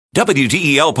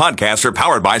WDEL podcasts are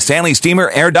powered by Stanley Steamer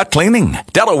Air Duct Cleaning,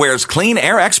 Delaware's clean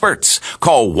air experts.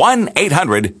 Call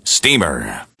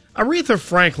 1-800-STEAMER. Aretha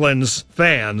Franklin's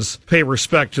fans pay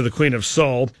respect to the Queen of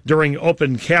Soul during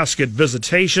open casket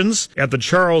visitations at the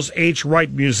Charles H.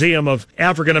 Wright Museum of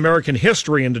African American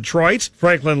History in Detroit.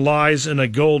 Franklin lies in a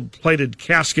gold-plated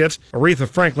casket. Aretha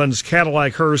Franklin's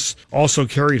Cadillac hearse also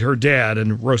carried her dad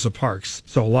and Rosa Parks.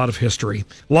 So a lot of history.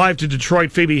 Live to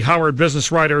Detroit, Phoebe Howard,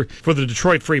 business writer for the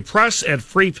Detroit Free Press at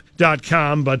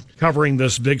freep.com, but covering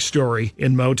this big story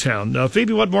in Motown.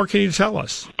 Phoebe, what more can you tell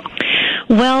us?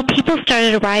 Well, people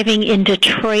started arriving in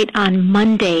Detroit on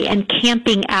Monday and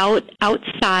camping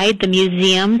outside the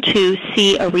museum to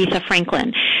see Aretha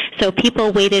Franklin. So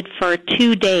people waited for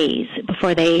 2 days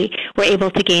before they were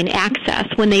able to gain access.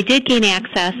 When they did gain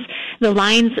access, the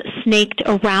lines snaked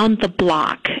around the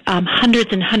block,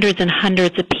 hundreds and hundreds and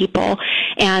hundreds of people,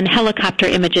 and helicopter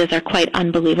images are quite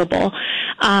unbelievable.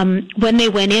 When they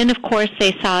went in, of course,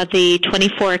 they saw the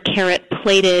 24-karat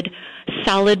plated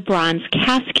solid bronze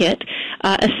casket,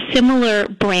 a similar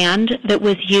brand that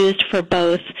was used for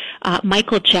both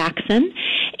Michael Jackson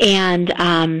and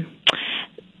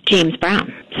James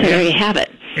Brown. So there you have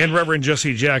it. And Reverend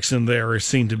Jesse Jackson there is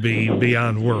seen to be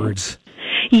beyond words.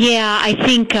 Yeah, I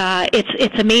think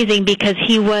it's amazing because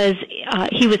he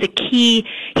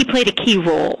played a key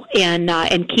role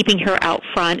in keeping her out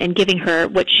front and giving her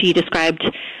what she described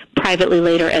privately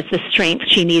later as the strength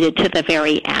she needed to the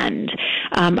very end.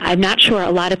 I'm not sure a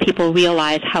lot of people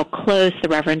realize how close the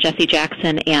Reverend Jesse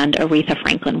Jackson and Aretha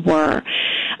Franklin were.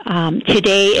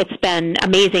 Today it's been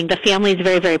amazing. The family is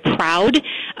very, very proud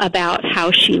about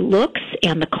how she looks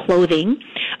and the clothing.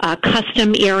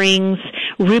 Custom earrings,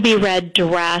 ruby red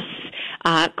dress,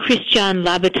 Christian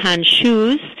Louboutin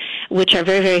shoes, which are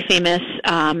very, very famous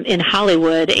in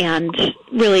Hollywood and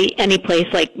really any place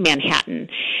like Manhattan.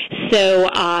 So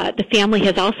the family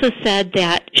has also said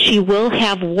that she will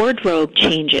have wardrobe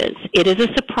changes. It is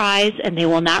a surprise, and they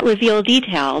will not reveal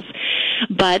details,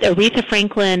 but Aretha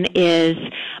Franklin is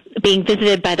being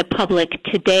visited by the public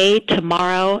today,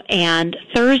 tomorrow, and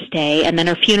Thursday, and then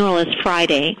her funeral is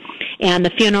Friday. And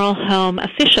the funeral home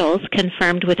officials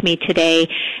confirmed with me today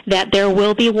that there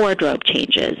will be wardrobe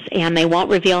changes, and they won't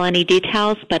reveal any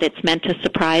details, but it's meant to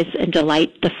surprise and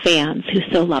delight the fans who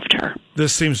so loved her.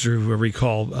 This seems to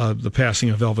recall the passing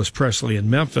of Elvis Presley in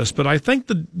Memphis, but I think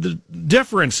the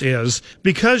difference is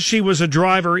because she was a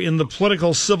driver in the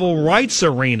political civil rights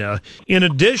arena, in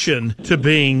addition to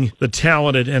being the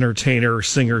talented entertainer,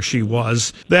 singer she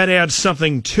was, that adds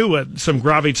something to it, some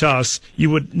gravitas you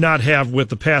would not have with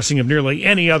the passing of nearly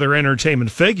any other entertainment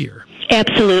figure.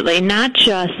 Absolutely. Not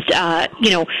just,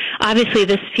 obviously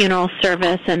this funeral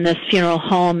service and this funeral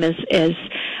home is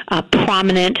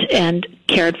prominent and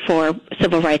cared for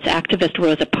civil rights activist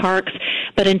Rosa Parks.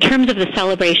 But in terms of the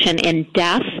celebration in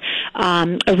death,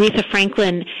 Aretha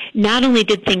Franklin not only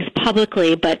did things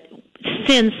publicly, but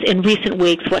since in recent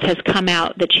weeks what has come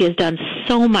out that she has done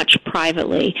so much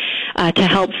privately to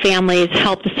help families,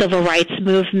 help the civil rights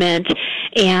movement,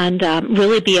 and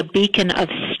really be a beacon of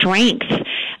strength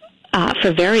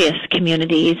for various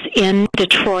communities in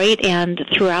Detroit and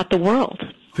throughout the world.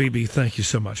 Phoebe, thank you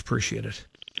so much. Appreciate it.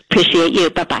 Appreciate you.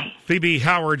 Bye-bye. Phoebe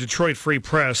Howard, Detroit Free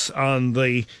Press, on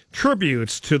the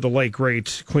tributes to the late,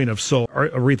 great Queen of Soul,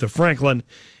 Aretha Franklin,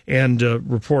 and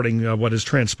reporting what has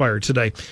transpired today.